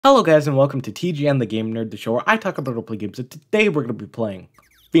Hello guys and welcome to TGN the Game Nerd, the show where I talk about roleplay games, and today we're going to be playing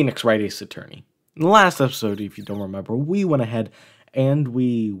Phoenix Wright Ace Attorney. In the last episode, if you don't remember, we went ahead and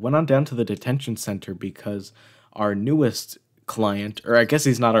we went on down to the detention center because our newest client, or I guess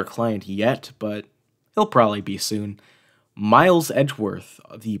he's not our client yet, but he'll probably be soon, Miles Edgeworth,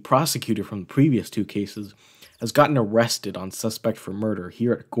 the prosecutor from the previous two cases, has gotten arrested on suspect for murder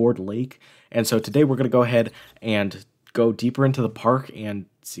here at Gourd Lake, and so today we're going to go ahead and go deeper into the park and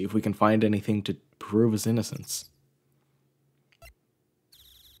see if we can find anything to prove his innocence.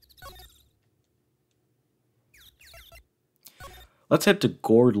 Let's head to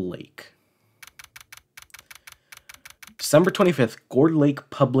Gourd Lake. December 25th, Gourd Lake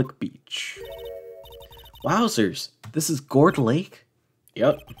Public Beach. Wowzers, this is Gourd Lake?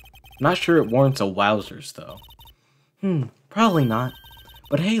 Yep. Not sure it warrants a wowzers, though. Probably not.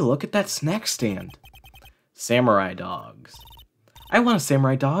 But hey, look at that snack stand. Samurai dogs. I want a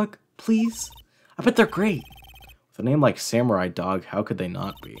samurai dog, please. I bet they're great. With a name like Samurai Dog, how could they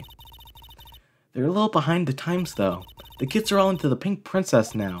not be? They're a little behind the times, though. The kids are all into the pink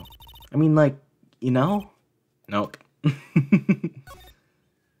princess now. I mean, like, you know? Nope. The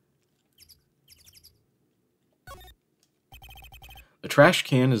trash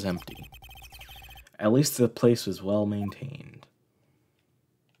can is empty. At least the place was well maintained.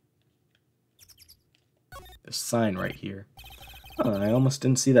 This sign right here. Oh, I almost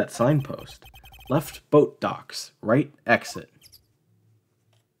didn't see that signpost. Left boat docks, right exit.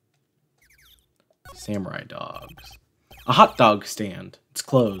 Samurai dogs. A hot dog stand. It's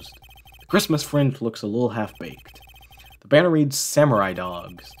closed. The Christmas fringe looks a little half-baked. The banner reads Samurai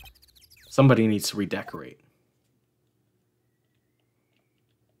Dogs. Somebody needs to redecorate.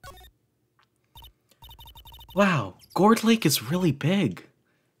 Wow, Gourd Lake is really big.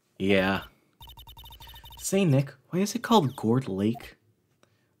 Yeah. Say, Nick, why is it called Gourd Lake?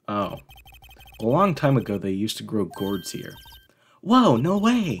 Oh. A long time ago, they used to grow gourds here. Whoa, no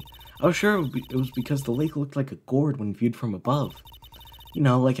way! I was sure it was because the lake looked like a gourd when viewed from above. You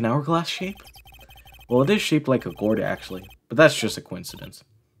know, like an hourglass shape? Well, it is shaped like a gourd, actually, but that's just a coincidence.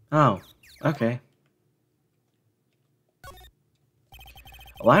 Oh, okay.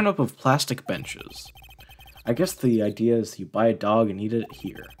 A lineup of plastic benches. I guess the idea is you buy a dog and eat it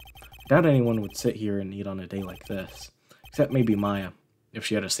here. I doubt anyone would sit here and eat on a day like this. Except maybe Maya, if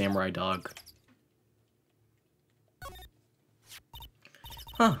she had a samurai dog.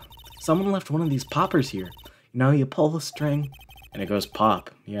 Huh, someone left one of these poppers here. You know, you pull the string, and it goes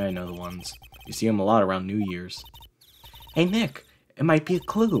pop. Yeah, I know the ones. You see them a lot around New Year's. Hey, Nick, it might be a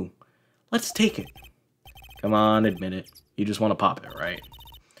clue. Let's take it. Come on, admit it. You just want to pop it, right?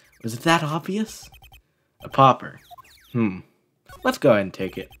 Was it that obvious? A popper. Let's go ahead and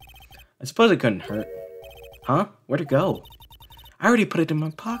take it. I suppose it couldn't hurt. Huh? Where'd it go? I already put it in my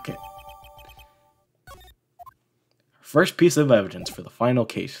pocket. First piece of evidence for the final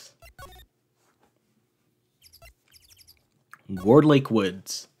case. Gourd Lake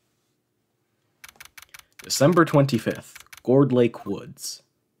Woods. December 25th. Gourd Lake Woods.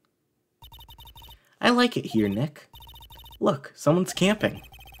 I like it here, Nick. Look, someone's camping.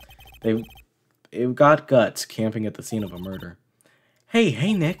 They've got guts camping at the scene of a murder.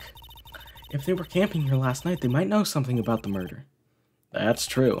 Hey, Nick. If they were camping here last night, they might know something about the murder. That's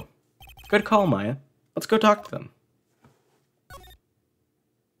true. Good call, Maya. Let's go talk to them.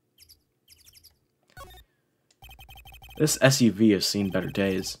 This SUV has seen better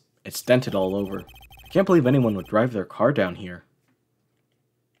days. It's dented all over. I can't believe anyone would drive their car down here.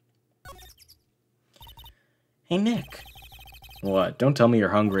 Hey, Nick. What? Don't tell me you're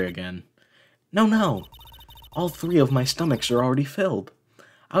hungry again. No. All three of my stomachs are already filled.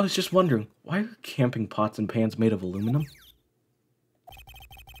 I was just wondering, why are camping pots and pans made of aluminum?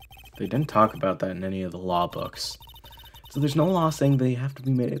 They didn't talk about that in any of the law books. So there's no law saying they have to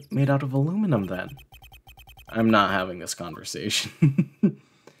be made out of aluminum then. I'm not having this conversation.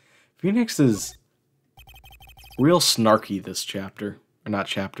 Phoenix is real snarky this chapter. Or not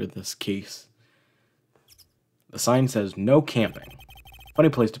chapter, this case. The sign says, no camping. Funny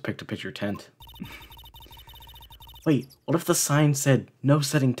place to pick to pitch your tent. Wait, what if the sign said, no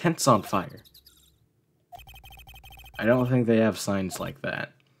setting tents on fire? I don't think they have signs like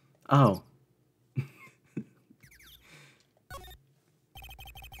that. Oh.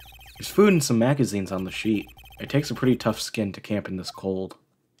 There's food and some magazines on the sheet. It takes a pretty tough skin to camp in this cold.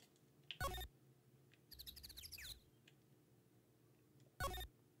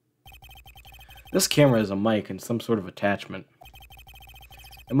 This camera is a mic and some sort of attachment.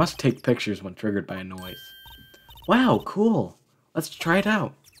 It must take pictures when triggered by a noise. Wow, cool. Let's try it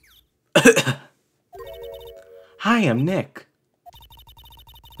out. Hi, I'm Nick.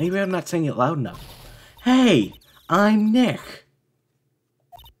 Maybe I'm not saying it loud enough. Hey, I'm Nick.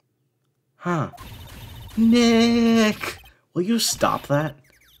 Huh. Nick! Will you stop that?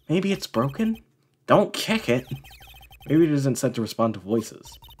 Maybe it's broken? Don't kick it. Maybe it isn't set to respond to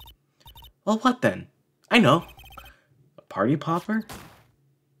voices. Well, what then? I know. A party popper?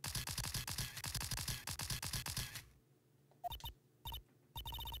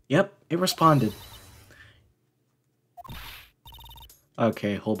 Yep, it responded.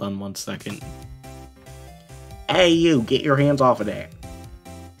 Okay, hold on 1 second. Hey you, get your hands off of that.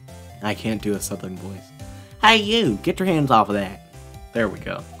 I can't do a southern voice. Hey you, get your hands off of that. There we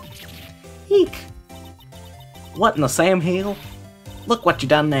go. Eek. What in the Sam Hill? Look what you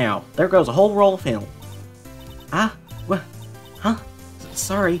done now. There goes a whole roll of film. Ah? What? Huh?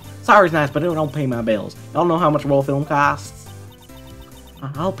 Sorry. Sorry's nice, but it don't pay my bills. Y'all know how much roll film costs?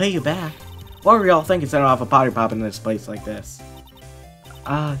 I'll pay you back. What were y'all thinking setting off a potty pop in this place like this?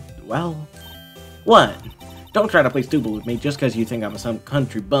 Well... What? Don't try to play stupid with me just because you think I'm some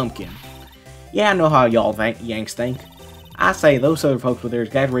country bumpkin. Yeah, I know how y'all Yanks think. I say, those other folks with their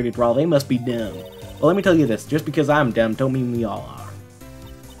exaggerated drawl, they must be dumb. Well, let me tell you this, just because I'm dumb don't mean we all are.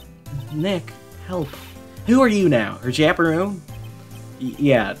 Nick, help. Who are you now? Her chaperone?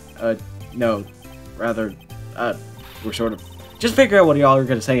 Yeah, no. Rather, we're sort of... Just figure out what y'all are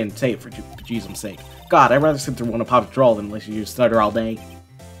gonna say and say it for Jesus' sake. God, I'd rather sit through one of Pop's drawl than let you just stutter all day.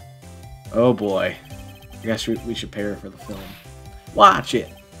 Oh boy. I guess we should pay her for the film. Watch it!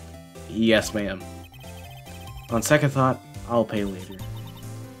 Yes, ma'am. On second thought, I'll pay later.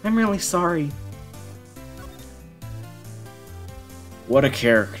 I'm really sorry. What a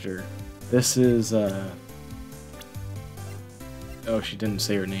character. This is, Oh, she didn't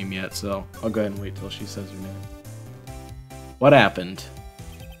say her name yet, so I'll go ahead and wait till she says her name. What happened?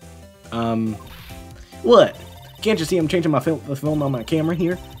 What? Can't you see I'm changing the film on my camera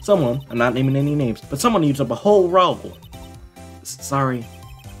here? Someone, I'm not naming any names, but someone used up a whole roll. Sorry.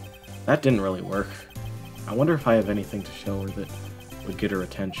 That didn't really work. I wonder if I have anything to show her that would get her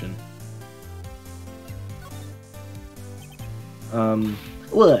attention.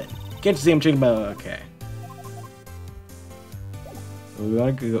 What? Can't you see I'm changing my... Okay. What we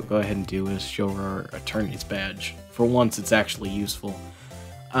want to go ahead and do is show her our attorney's badge. For once, it's actually useful.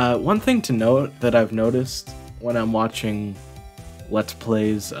 One thing to note that I've noticed when I'm watching Let's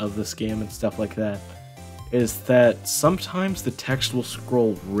Plays of this game and stuff like that is that sometimes the text will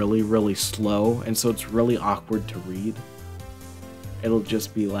scroll really, really slow, and so it's really awkward to read. It'll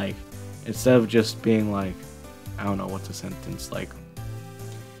just be like, instead of just being like, I don't know, what's a sentence like,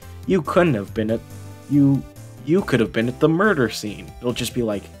 you couldn't have been at, you could have been at the murder scene. It'll just be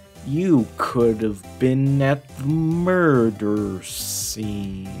like, you could have been at the murder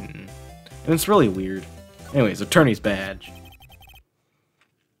scene. And it's really weird. Anyways, attorney's badge.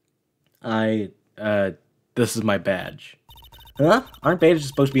 This is my badge. Huh? Aren't badges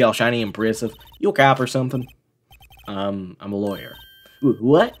supposed to be all shiny and impressive? You a cop or something? I'm a lawyer.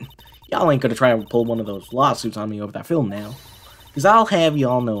 What? Y'all ain't gonna try and pull one of those lawsuits on me over that film now. Cause I'll have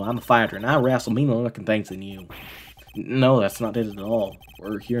y'all know I'm a fighter and I wrestle meaner looking things than you. No, that's not it at all.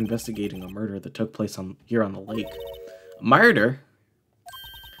 We're here investigating a murder that took place here on the lake. A murder?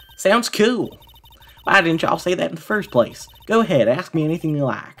 Sounds cool. Why didn't y'all say that in the first place? Go ahead, ask me anything you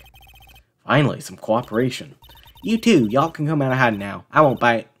like. Finally, some cooperation. You too, y'all can come out of hiding now. I won't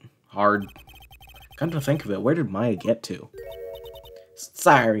bite hard. Come to think of it, where did Maya get to?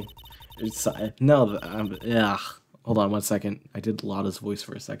 Sorry. No, hold on 1 second. I did Lotta's voice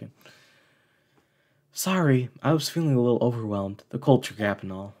for a second. Sorry, I was feeling a little overwhelmed. The culture gap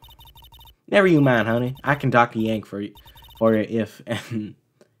and all. Never you mind, honey. I can talk to Yank for you if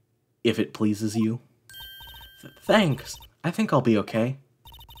it pleases you. Thanks. I think I'll be okay.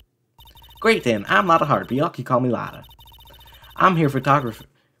 Great then. I'm Lotta Hart, but y'all can call me Lotta. I'm here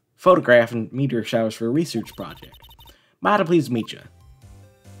photographing meteor showers for a research project. Mighty pleased to meet you.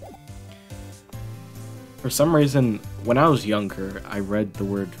 For some reason, when I was younger, I read the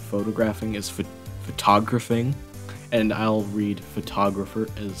word photographing as photographing, and I'll read photographer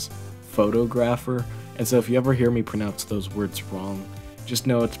as photographer. And so if you ever hear me pronounce those words wrong, just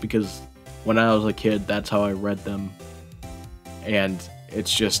know it's because when I was a kid, that's how I read them. And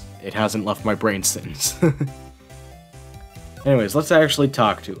it's just, it hasn't left my brain since. Anyways, let's actually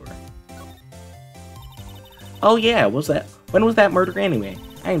talk to her. Oh yeah, when was that murder anyway?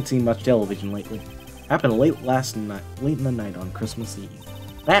 I ain't seen much television lately. Happened late in the night on Christmas Eve.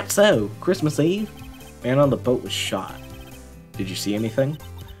 That's so, Christmas Eve? Man on the boat was shot. Did you see anything?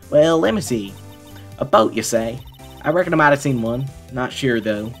 Well, let me see. A boat, you say? I reckon I might have seen one. Not sure,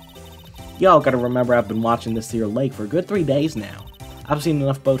 though. Y'all gotta remember I've been watching this here lake for a good 3 days now. I've seen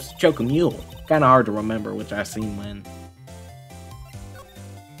enough boats to choke a mule. Kinda hard to remember which I seen when.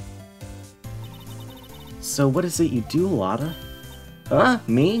 So what is it you do, Lotta? Huh?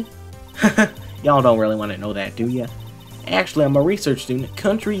 Me? Y'all don't really want to know that, do ya? Actually, I'm a research student at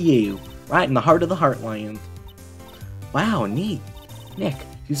Country U, right in the heart of the Heartland. Wow, neat. Nick,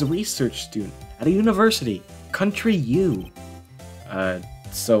 he's a research student at a university, Country U.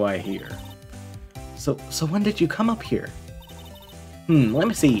 So I hear. So when did you come up here? Let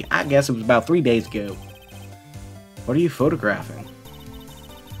me see. I guess it was about 3 days ago. What are you photographing?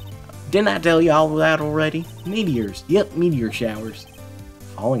 Didn't I tell you all that already? Meteors. Yep, meteor showers.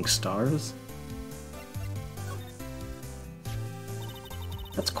 Falling stars?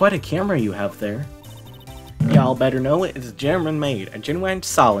 That's quite a camera you have there. Y'all better know it. It's German-made, a genuine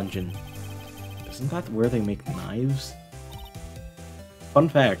Solingen. Isn't that where they make knives? Fun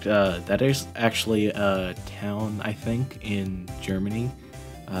fact, that is actually a town, I think, in Germany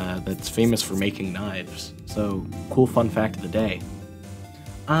that's famous for making knives. So, cool fun fact of the day.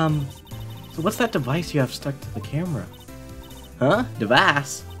 So what's that device you have stuck to the camera? Huh?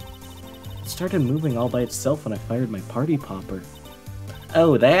 Device? It started moving all by itself when I fired my party popper.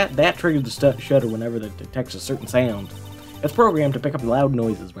 Oh, that triggered the shutter whenever it detects a certain sound. It's programmed to pick up loud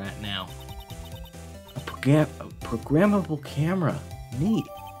noises right now. A programmable camera. Neat.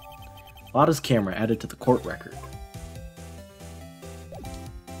 Lotta's camera added to the court record.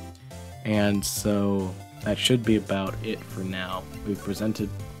 And so that should be about it for now. We've presented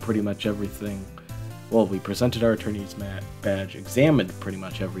pretty much everything. Well, we presented our attorney's badge, examined pretty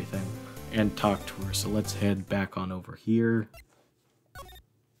much everything, and talked to her. So let's head back on over here.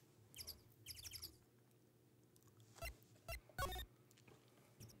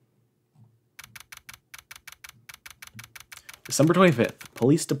 December 25th,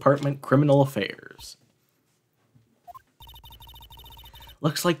 Police Department Criminal Affairs.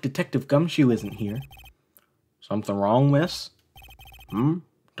 Looks like Detective Gumshoe isn't here. Something wrong, miss?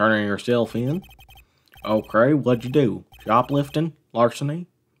 Turning yourself in? Okay, what'd you do? Shoplifting? Larceny?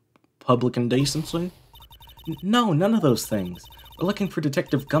 Public indecency? No, none of those things. We're looking for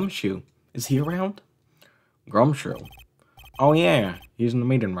Detective Gumshoe. Is he around? Gumshoe? Oh yeah, he's in the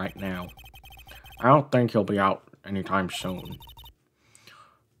meeting right now. I don't think he'll be out anytime soon.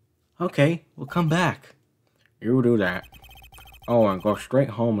 Okay, we'll come back. You do that. Oh, and go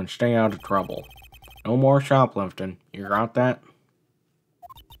straight home and stay out of trouble. No more shoplifting. You got that?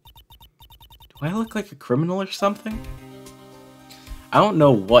 Do I look like a criminal or something? I don't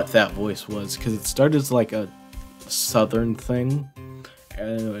know what that voice was, because it started as like a southern thing.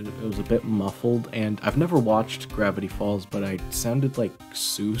 And it was a bit muffled, and I've never watched Gravity Falls, but I sounded like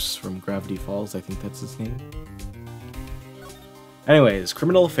Seuss from Gravity Falls. I think that's his name. Anyways,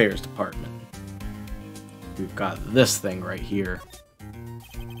 Criminal Affairs Department. We've got this thing right here.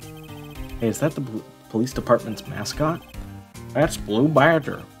 Hey, is that the police department's mascot? That's Blue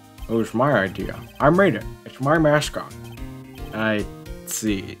Badger. It was my idea. I made it. It's my mascot. I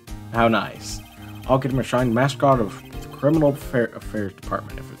see. How nice. I'll get him assigned mascot of the Criminal Affairs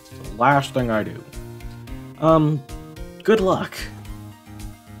Department if it's the last thing I do. Good luck.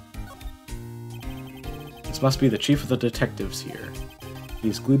 This must be the chief of the detectives here.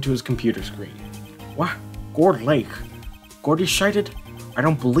 He's glued to his computer screen. What? Gourd Lake? Gourd is sighted? I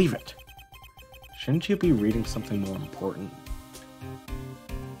don't believe it. Shouldn't you be reading something more important?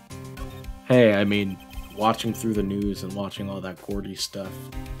 Hey, I mean, watching through the news and watching all that Gordy stuff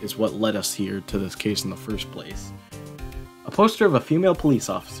is what led us here to this case in the first place. A poster of a female police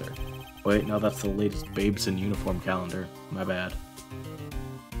officer. Wait, no, that's the latest Babes in Uniform calendar. My bad.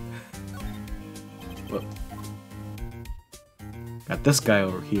 Whoop. Got this guy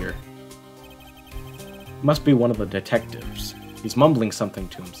over here. Must be one of the detectives. He's mumbling something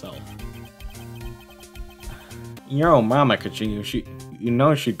to himself. Yo, Mama Kachinu, you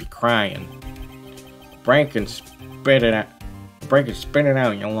know she'd be crying. Break and spit it out. Break and spit it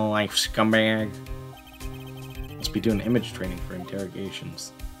out, you low-life scumbag. Must be doing image training for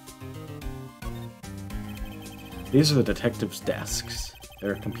interrogations. These are the detectives' desks.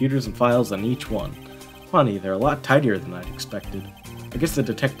 There are computers and files on each one. Funny, they're a lot tidier than I'd expected. I guess the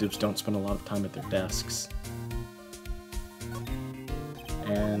detectives don't spend a lot of time at their desks.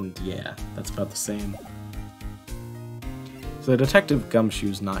 And yeah, that's about the same. So Detective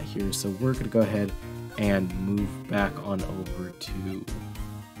Gumshoe's not here, so we're going to go ahead and move back on over to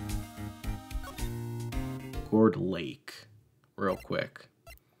Gourd Lake real quick.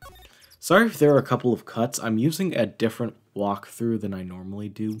 Sorry if there are a couple of cuts. I'm using a different walkthrough than I normally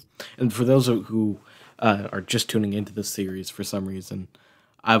do. And for those who are just tuning into this series for some reason,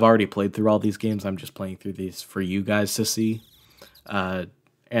 I've already played through all these games. I'm just playing through these for you guys to see.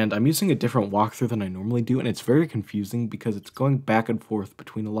 And I'm using a different walkthrough than I normally do, and it's very confusing because it's going back and forth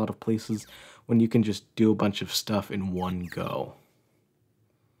between a lot of places when you can just do a bunch of stuff in one go.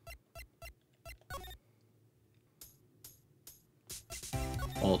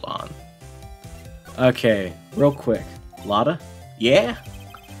 Hold on. Okay, real quick. Lotta? Yeah?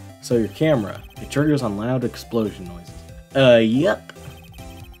 So your camera, it triggers on loud explosion noises. Yep.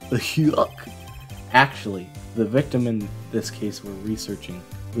 Yuck. Actually, the victim in this case we're researching,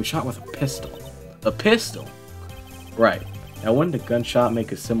 he was shot with a pistol. A pistol? Right. Now wouldn't a gunshot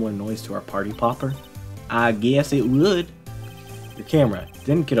make a similar noise to our party popper? I guess it would. Your camera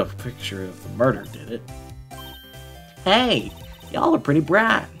didn't get a picture of the murder, did it? Hey, y'all are pretty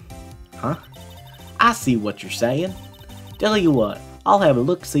bright. Huh? I see what you're saying. Tell you what, I'll have a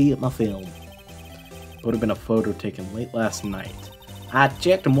look-see at my film. It would have been a photo taken late last night. I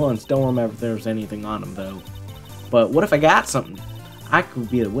checked them once, don't remember if there was anything on them though. But what if I got something? I could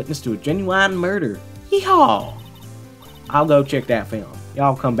be a witness to a genuine murder. Yeehaw! I'll go check that film.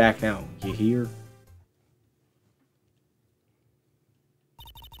 Y'all come back now, you hear?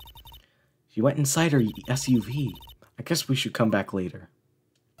 She went inside her SUV. I guess we should come back later.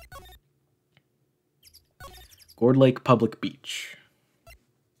 Gourd Lake Public Beach.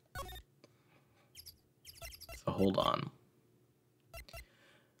 So hold on.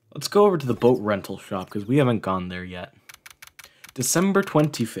 Let's go over to the boat rental shop because we haven't gone there yet. December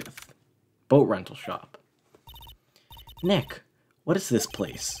 25th. Boat rental shop. Nick, what is this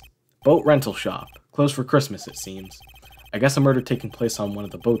place? Boat rental shop. Closed for Christmas, it seems. I guess a murder taking place on one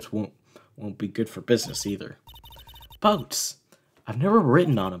of the boats won't be good for business either. Boats? I've never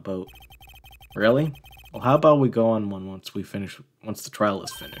ridden on a boat. Really? Well, how about we go on one once the trial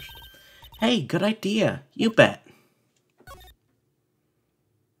is finished? Hey, good idea. You bet.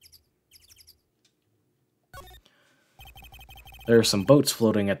 There are some boats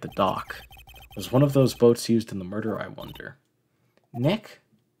floating at the dock. Was one of those boats used in the murder, I wonder? Nick?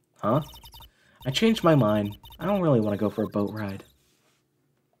 Huh? I changed my mind. I don't really want to go for a boat ride.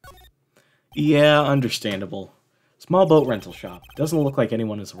 Yeah, understandable. Small boat rental shop. Doesn't look like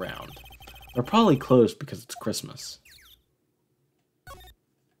anyone is around. They're probably closed because it's Christmas.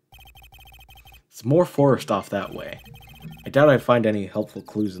 It's more forest off that way. I doubt I'd find any helpful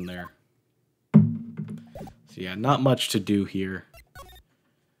clues in there. So yeah, not much to do here.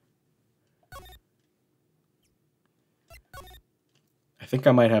 I think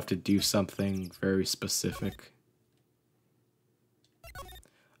I might have to do something very specific.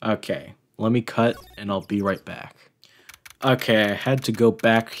 Okay, let me cut and I'll be right back. Okay, I had to go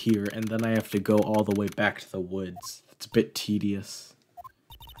back here and then I have to go all the way back to the woods. It's a bit tedious.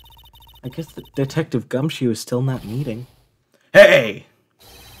 I guess the Detective Gumshoe is still in that meeting. Hey!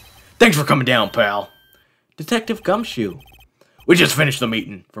 Thanks for coming down, pal. Detective Gumshoe. We just finished the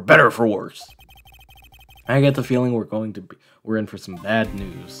meeting, for better or for worse. I get the feeling we're in for some bad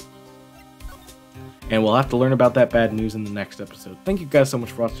news. And we'll have to learn about that bad news in the next episode. Thank you guys so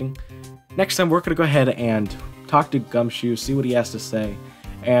much for watching. Next time, we're going to go ahead and talk to Gumshoe, see what he has to say,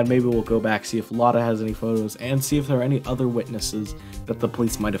 and maybe we'll go back, see if Lotta has any photos, and see if there are any other witnesses that the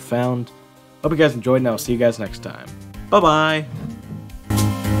police might have found. Hope you guys enjoyed, and I'll see you guys next time. Bye-bye!